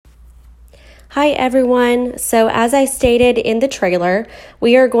Hi, everyone. So as I stated in the trailer,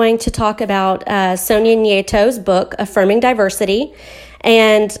 we are going to talk about Sonia Nieto's book, Affirming Diversity,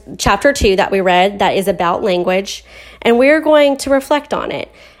 and chapter 2 that we read that is about language. And we're going to reflect on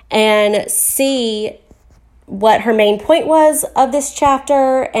it and see what her main point was of this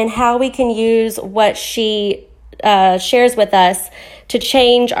chapter and how we can use what she shares with us to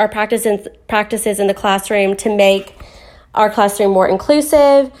change our practices in the classroom to make our classroom more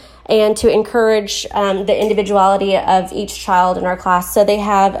inclusive and to encourage the individuality of each child in our class so they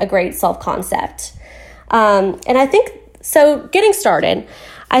have a great self-concept. And I think, so getting started,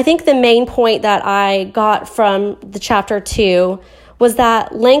 I think the main point that I got from the chapter 2 was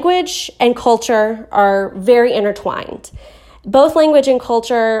that language and culture are very intertwined. Both language and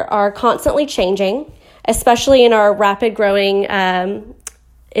culture are constantly changing, especially in our rapid growing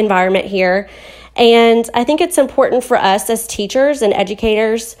environment here. And I think it's important for us as teachers and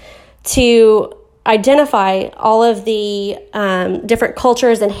educators to identify all of the different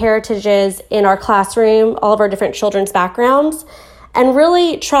cultures and heritages in our classroom, all of our different children's backgrounds, and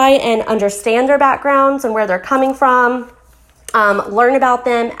really try and understand their backgrounds and where they're coming from, learn about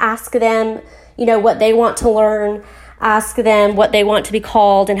them, ask them, what they want to learn, ask them what they want to be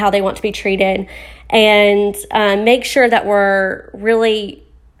called and how they want to be treated, and make sure that we're really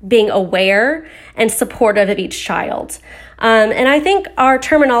being aware and supportive of each child. And I think our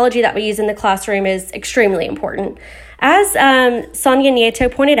terminology that we use in the classroom is extremely important. As Sonia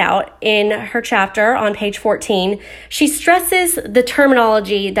Nieto pointed out in her chapter on page 14, she stresses the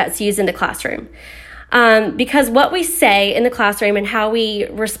terminology that's used in the classroom. Because what we say in the classroom and how we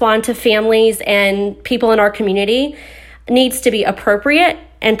respond to families and people in our community needs to be appropriate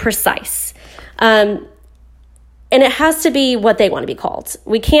and precise. And it has to be what they want to be called.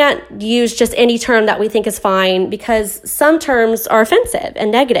 We can't use just any term that we think is fine because some terms are offensive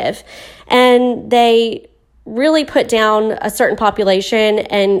and negative, and they really put down a certain population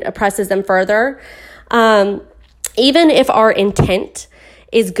and oppresses them further. Even if our intent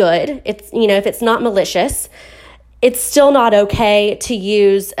is good, if it's not malicious, it's still not okay to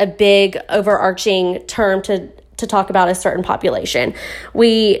use a big overarching term to talk about a certain population.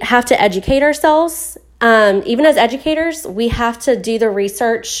 We have to educate ourselves. Even as educators, we have to do the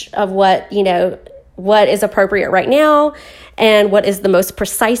research of what is appropriate right now and what is the most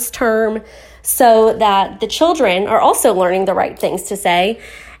precise term so that the children are also learning the right things to say.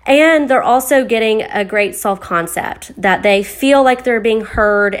 And they're also getting a great self-concept that they feel like they're being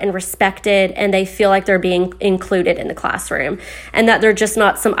heard and respected, and they feel like they're being included in the classroom, and that they're just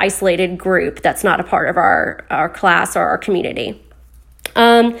not some isolated group that's not a part of our class or our community.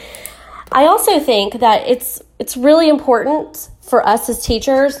 I also think that it's really important for us as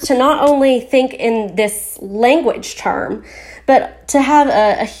teachers to not only think in this language term, but to have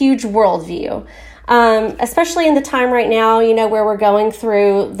a huge worldview, especially in the time right now, where we're going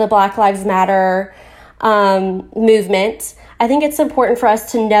through the Black Lives Matter movement. I think it's important for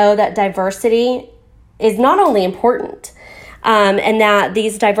us to know that diversity is not only important, and that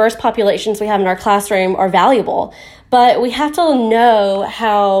these diverse populations we have in our classroom are valuable, but we have to know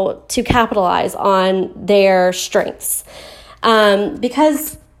how to capitalize on their strengths.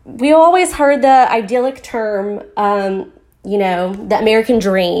 Because we always heard the idyllic term, the American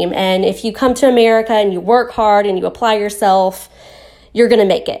dream. And if you come to America and you work hard and you apply yourself, you're going to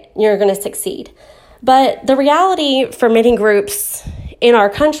make it. You're going to succeed. But the reality for many groups in our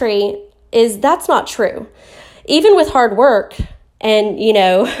country is that's not true. Even with hard work and,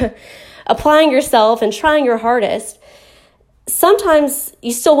 applying yourself and trying your hardest, sometimes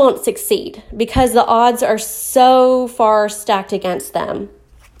you still won't succeed because the odds are so far stacked against them.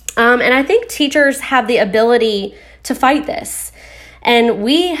 And I think teachers have the ability to fight this. And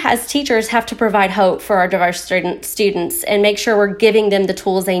we as teachers have to provide hope for our diverse students and make sure we're giving them the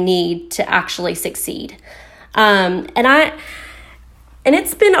tools they need to actually succeed. And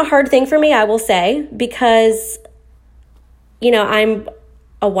it's been a hard thing for me, I will say, because, I'm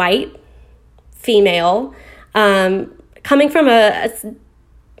a white female, coming from a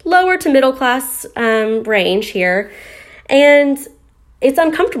lower to middle class range here. And it's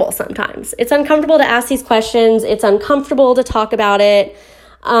uncomfortable sometimes. It's uncomfortable to ask these questions. It's uncomfortable to talk about it.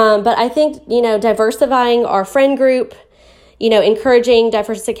 But I think, diversifying our friend group, encouraging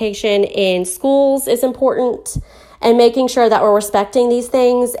diversification in schools is important, and making sure that we're respecting these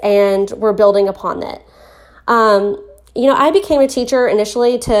things and we're building upon it. I became a teacher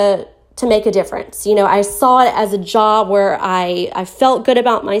initially to make a difference. I saw it as a job where I felt good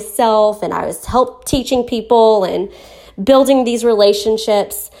about myself, and I was help teaching people and building these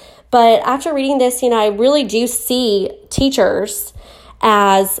relationships. But after reading this, I really do see teachers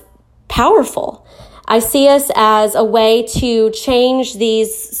as powerful. I see us as a way to change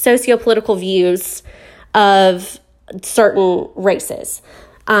these socio-political views of certain races.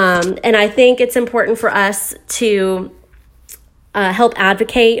 And I think it's important for us to help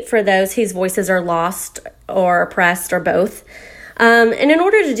advocate for those whose voices are lost or oppressed or both. And in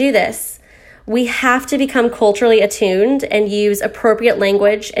order to do this, we have to become culturally attuned and use appropriate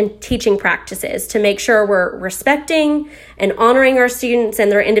language and teaching practices to make sure we're respecting and honoring our students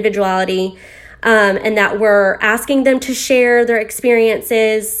and their individuality, and that we're asking them to share their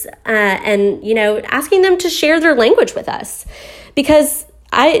experiences and, asking them to share their language with us. Because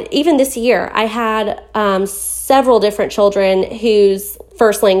even this year, I had several different children whose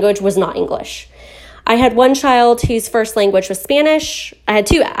first language was not English. I had one child whose first language was Spanish. I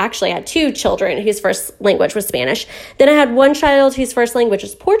had two children whose first language was Spanish. Then I had one child whose first language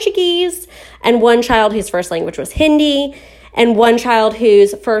was Portuguese, and one child whose first language was Hindi, and one child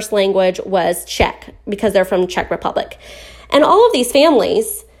whose first language was Czech, because they're from Czech Republic. And all of these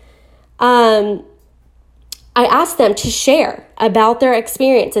families, I asked them to share about their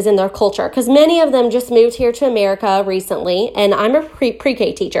experiences in their culture, because many of them just moved here to America recently, and I'm a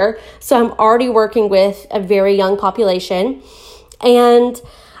pre-K teacher, so I'm already working with a very young population. And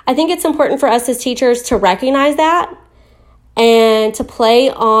I think it's important for us as teachers to recognize that and to play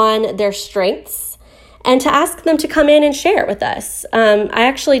on their strengths and to ask them to come in and share with us. I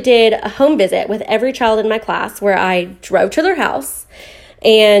actually did a home visit with every child in my class where I drove to their house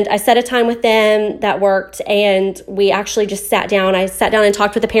and I set a time with them that worked, and we actually just sat down. I sat down and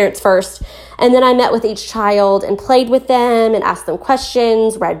talked with the parents first, and then I met with each child and played with them and asked them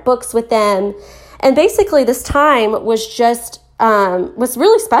questions, read books with them. And basically this time was was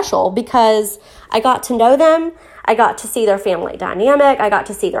really special because I got to know them. I got to see their family dynamic. I got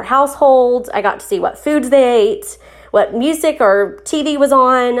to see their households. I got to see what foods they ate, what music or TV was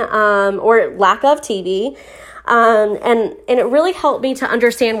on, or lack of TV. And it really helped me to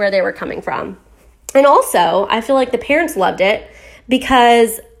understand where they were coming from. And also, I feel like the parents loved it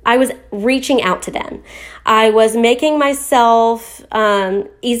because I was reaching out to them. I was making myself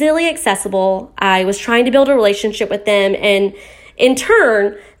easily accessible. I was trying to build a relationship with them, and in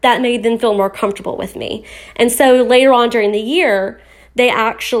turn, that made them feel more comfortable with me. And so later on during the year, they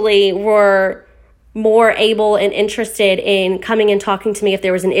actually were more able and interested in coming and talking to me if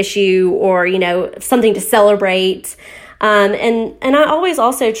there was an issue or, something to celebrate. And I always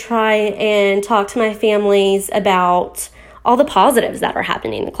also try and talk to my families about all the positives that are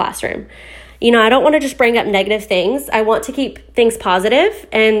happening in the classroom. I don't want to just bring up negative things. I want to keep things positive.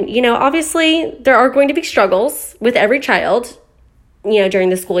 And, obviously there are going to be struggles with every child, during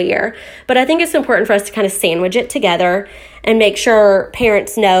the school year. But I think it's important for us to kind of sandwich it together and make sure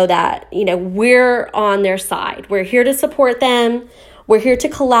parents know that, we're on their side. We're here to support them. We're here to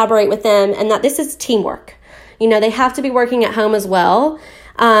collaborate with them, and that this is teamwork. They have to be working at home as well.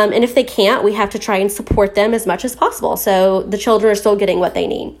 And if they can't, we have to try and support them as much as possible so the children are still getting what they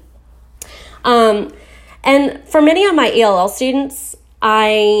need. And for many of my ELL students,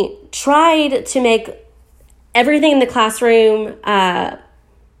 I tried to make everything in the classroom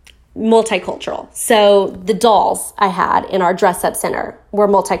multicultural. So the dolls I had in our dress up center were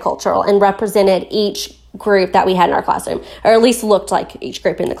multicultural and represented each group that we had in our classroom, or at least looked like each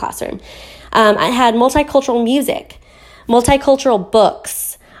group in the classroom. I had multicultural music, multicultural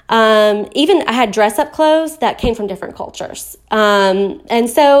books. Even I had dress up clothes that came from different cultures. And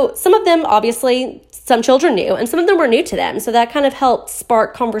so some of them, obviously, some children knew, and some of them were new to them. So that kind of helped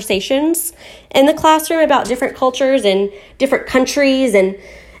spark conversations in the classroom about different cultures and different countries and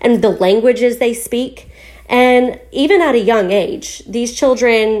the languages they speak. And even at a young age, these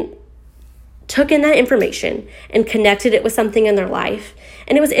children took in that information and connected it with something in their life.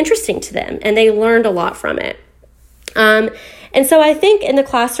 And it was interesting to them, and they learned a lot from it. And so I think in the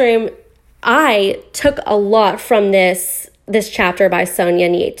classroom, I took a lot from this chapter by Sonia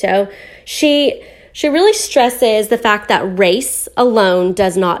Nieto. She really stresses the fact that race alone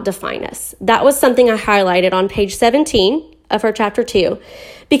does not define us. That was something I highlighted on page 17 of her chapter 2,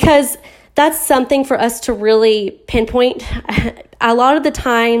 because that's something for us to really pinpoint. A lot of the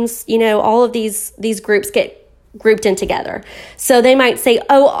times, all of these groups get grouped in together. So they might say,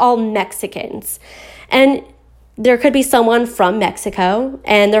 all Mexicans. And there could be someone from Mexico,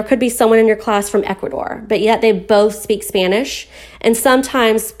 and there could be someone in your class from Ecuador, but yet they both speak Spanish. And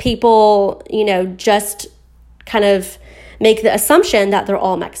sometimes people, just kind of make the assumption that they're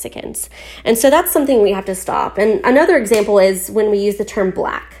all Mexicans. And so that's something we have to stop. And another example is when we use the term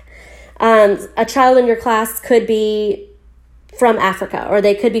Black. A child in your class could be from Africa, or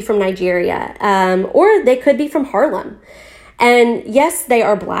they could be from Nigeria, or they could be from Harlem. And yes, they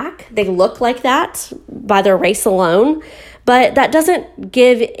are Black. They look like that by their race alone, but that doesn't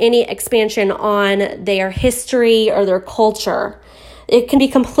give any expansion on their history or their culture. It can be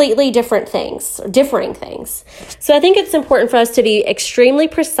completely different things, differing things. So I think it's important for us to be extremely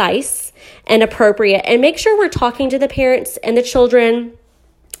precise and appropriate and make sure we're talking to the parents and the children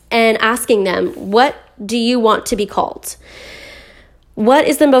and asking them, what do you want to be called? What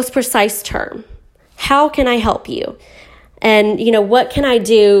is the most precise term? How can I help you? And, what can I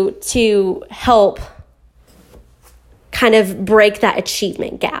do to help kind of break that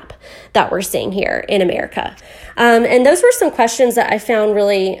achievement gap that we're seeing here in America? And those were some questions that I found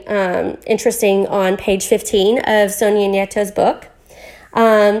really interesting on page 15 of Sonia Nieto's book.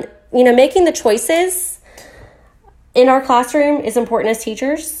 Making the choices in our classroom is important as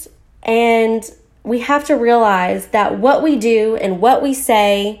teachers. And we have to realize that what we do and what we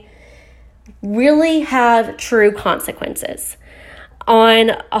say really have true consequences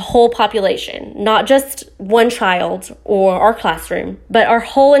on a whole population, not just one child or our classroom, but our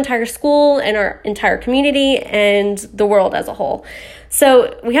whole entire school and our entire community and the world as a whole.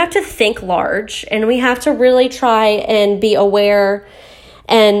 So we have to think large, and we have to really try and be aware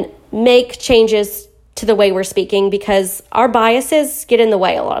and make changes to the way we're speaking, because our biases get in the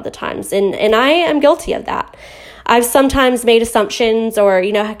way a lot of the times. And I am guilty of that. I've sometimes made assumptions or,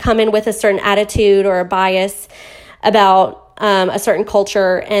 come in with a certain attitude or a bias about a certain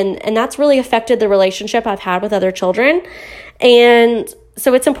culture. And that's really affected the relationship I've had with other children. And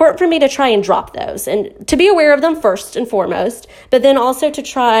so it's important for me to try and drop those and to be aware of them first and foremost, but then also to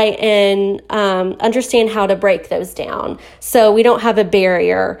try and understand how to break those down so we don't have a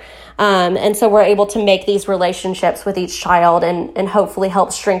barrier. And so we're able to make these relationships with each child and hopefully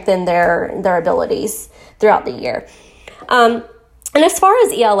help strengthen their abilities throughout the year. And as far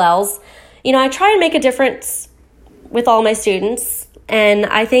as ELLs, I try and make a difference with all my students. And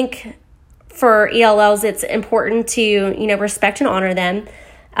I think for ELLs, it's important to, respect and honor them,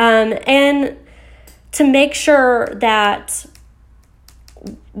 and to make sure that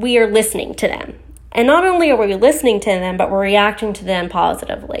we are listening to them. And not only are we listening to them, but we're reacting to them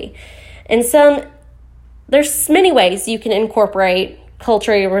positively. And there's many ways you can incorporate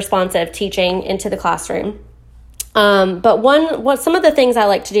culturally responsive teaching into the classroom. But some of the things I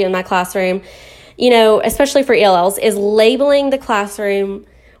like to do in my classroom, especially for ELLs, is labeling the classroom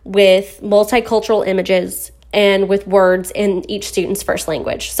with multicultural images and with words in each student's first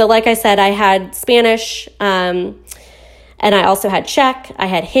language. So like I said, I had Spanish, and I also had Czech, I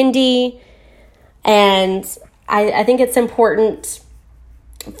had Hindi, and I think it's important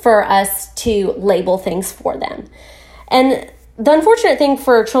for us to label things for them. And the unfortunate thing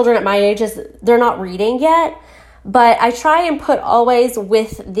for children at my age is they're not reading yet, but I try and put always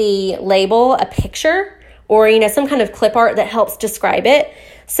with the label a picture or, some kind of clip art that helps describe it.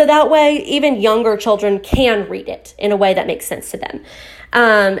 So that way, even younger children can read it in a way that makes sense to them.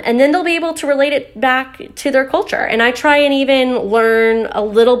 And then they'll be able to relate it back to their culture. And I try and even learn a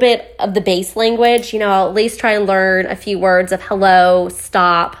little bit of the base language. I'll at least try and learn a few words of hello,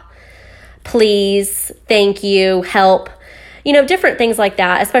 stop, please, thank you, help. Different things like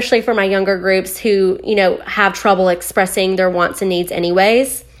that, especially for my younger groups who, have trouble expressing their wants and needs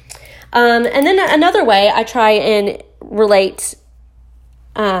anyways. And then another way I try and relate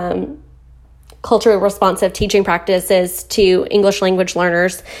culturally responsive teaching practices to English language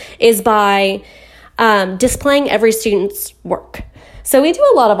learners is by displaying every student's work. So we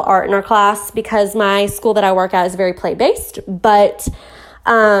do a lot of art in our class because my school that I work at is very play-based, but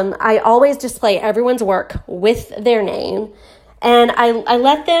I always display everyone's work with their name, and I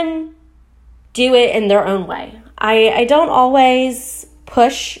let them do it in their own way. I don't always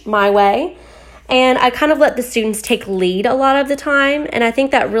push my way, and I kind of let the students take lead a lot of the time, and I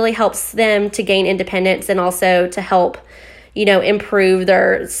think that really helps them to gain independence and also to help, improve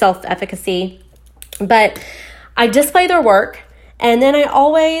their self-efficacy. But I display their work, and then I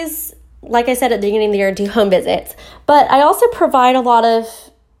always, like I said at the beginning of the year, do home visits. But I also provide a lot of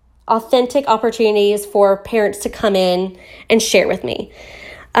authentic opportunities for parents to come in and share with me.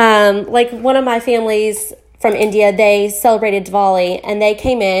 Like one of my families from India, they celebrated Diwali, and they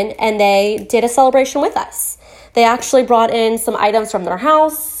came in and they did a celebration with us. They actually brought in some items from their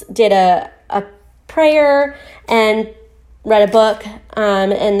house, did a prayer, and read a book,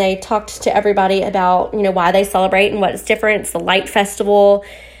 and they talked to everybody about, why they celebrate and what is different. It's the light festival.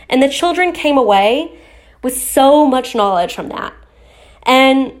 And the children came away with so much knowledge from that.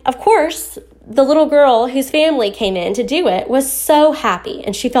 And of course, the little girl whose family came in to do it was so happy,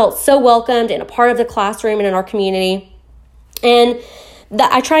 and she felt so welcomed and a part of the classroom and in our community. And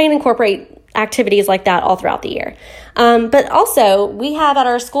I try and incorporate, activities like that all throughout the year. But also, we have at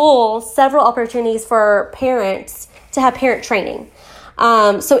our school several opportunities for parents to have parent training.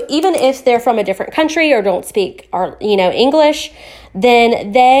 So even if they're from a different country or don't speak English,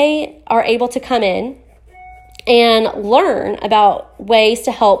 then they are able to come in and learn about ways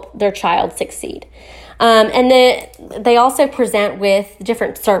to help their child succeed. And then they also present with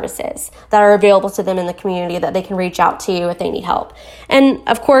different services that are available to them in the community that they can reach out to if they need help. And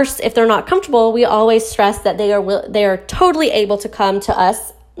of course, if they're not comfortable, we always stress that they are totally able to come to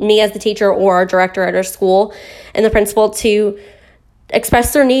us, me as the teacher or our director at our school and the principal, to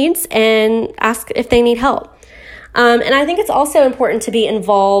express their needs and ask if they need help. And I think it's also important to be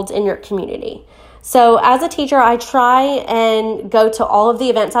involved in your community. So as a teacher, I try and go to all of the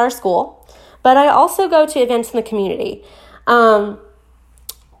events at our school, but I also go to events in the community. I've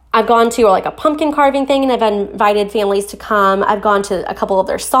gone to like a pumpkin carving thing, and I've invited families to come. I've gone to a couple of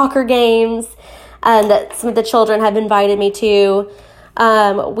their soccer games that some of the children have invited me to.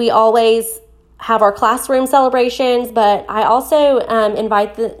 We always have our classroom celebrations, but I also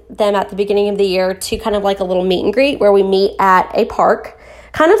invite them at the beginning of the year to kind of like a little meet and greet where we meet at a park,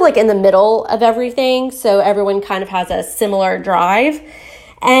 kind of like in the middle of everything, so everyone kind of has a similar drive.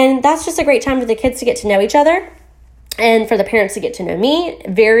 And that's just a great time for the kids to get to know each other and for the parents to get to know me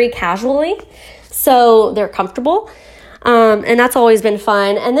very casually, so they're comfortable. And that's always been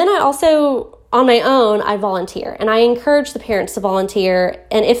fun. And then I also, on my own, I volunteer, and I encourage the parents to volunteer,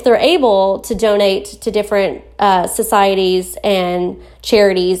 and if they're able, to donate to different societies and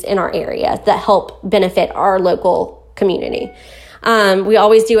charities in our area that help benefit our local community. We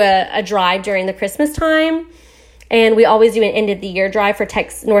always do a drive during the Christmas time, and we always do an end of the year drive for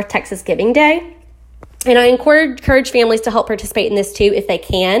North Texas Giving Day. And I encourage families to help participate in this too if they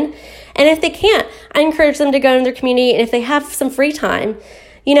can. And if they can't, I encourage them to go in their community, and if they have some free time,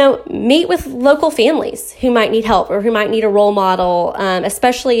 meet with local families who might need help or who might need a role model,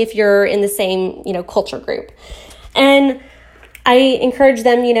 especially if you're in the same, culture group. And I encourage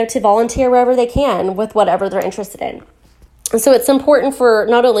them, to volunteer wherever they can with whatever they're interested in. And so it's important for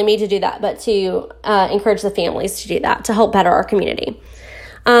not only me to do that, but to encourage the families to do that to help better our community.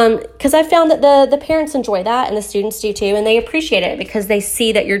 Because I found that the parents enjoy that, and the students do too, and they appreciate it because they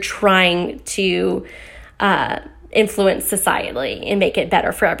see that you're trying to influence society and make it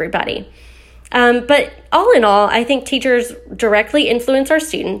better for everybody. But all in all, I think teachers directly influence our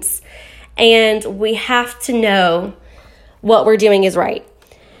students, and we have to know what we're doing is right.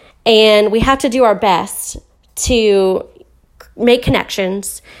 And we have to do our best to make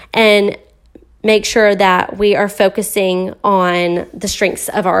connections and make sure that we are focusing on the strengths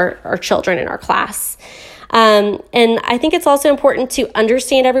of our children in our class. And I think it's also important to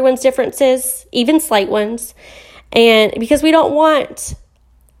understand everyone's differences, even slight ones, and because we don't want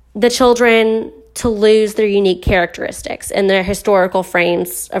the children to lose their unique characteristics and their historical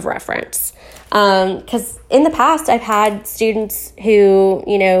frames of reference. Because in the past, I've had students who,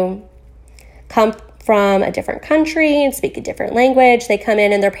 come from a different country and speak a different language. They come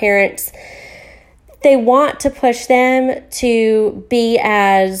in and their parents, they want to push them to be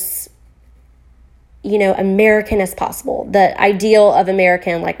as, American as possible. The ideal of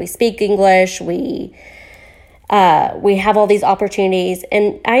American, like we speak English, we have all these opportunities.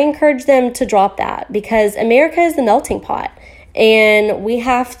 And I encourage them to drop that because America is the melting pot. And we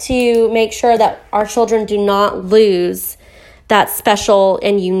have to make sure that our children do not lose that special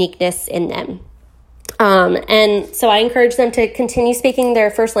and uniqueness in them. And so I encourage them to continue speaking their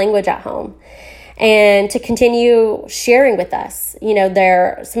first language at home and to continue sharing with us,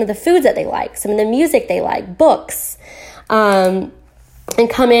 some of the foods that they like, some of the music they like, books, and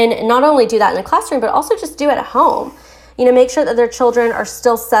come in and not only do that in the classroom, but also just do it at home. Make sure that their children are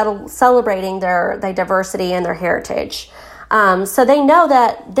still celebrating their diversity and their heritage. So they know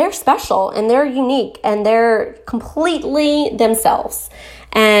that they're special and they're unique and they're completely themselves.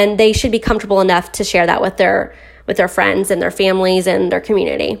 And they should be comfortable enough to share that with their friends and their families and their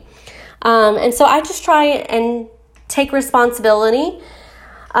community. And so I just try and take responsibility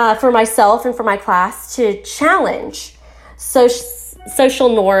for myself and for my class to challenge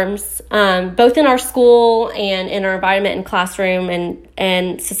social norms, both in our school and in our environment and classroom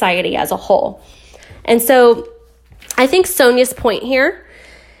and society as a whole. And so I think Sonia's point here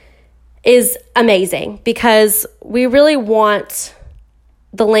is amazing because we really want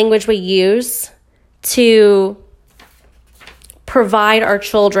the language we use to provide our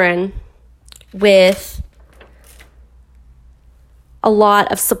children with a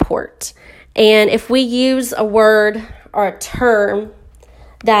lot of support. And if we use a word or a term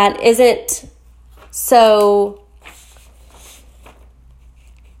that isn't so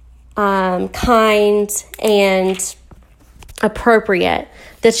kind, and appropriate,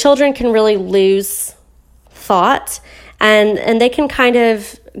 the children can really lose thought, and they can kind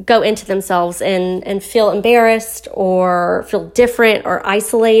of go into themselves and feel embarrassed or feel different or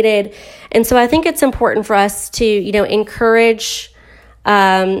isolated. And so I think it's important for us to, encourage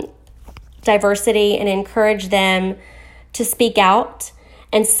diversity and encourage them to speak out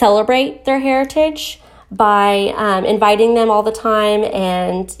and celebrate their heritage by inviting them all the time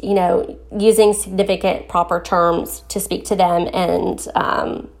and, using significant proper terms to speak to them and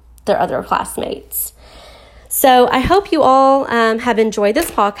their other classmates. So I hope you all have enjoyed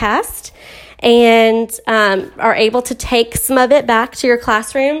this podcast and are able to take some of it back to your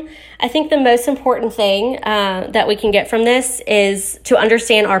classroom. I think the most important thing that we can get from this is to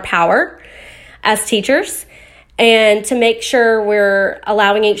understand our power as teachers and to make sure we're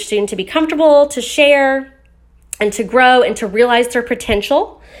allowing each student to be comfortable, to share, and to grow, and to realize their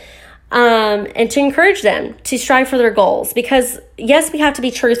potential, and to encourage them to strive for their goals. Because yes, we have to be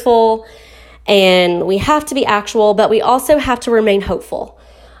truthful and we have to be actual, but we also have to remain hopeful.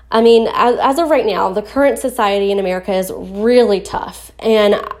 I mean, as of right now, the current society in America is really tough,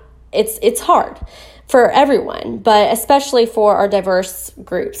 and it's hard for everyone, but especially for our diverse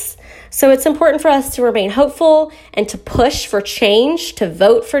groups. So it's important for us to remain hopeful and to push for change, to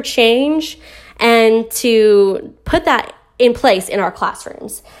vote for change, and to put that in place in our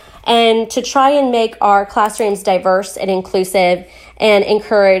classrooms, and to try and make our classrooms diverse and inclusive and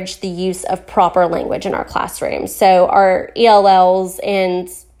encourage the use of proper language in our classrooms. So our ELLs and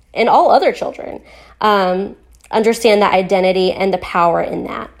all other children understand that identity and the power in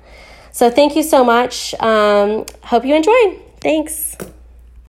that. So thank you so much. Hope you enjoyed. Thanks.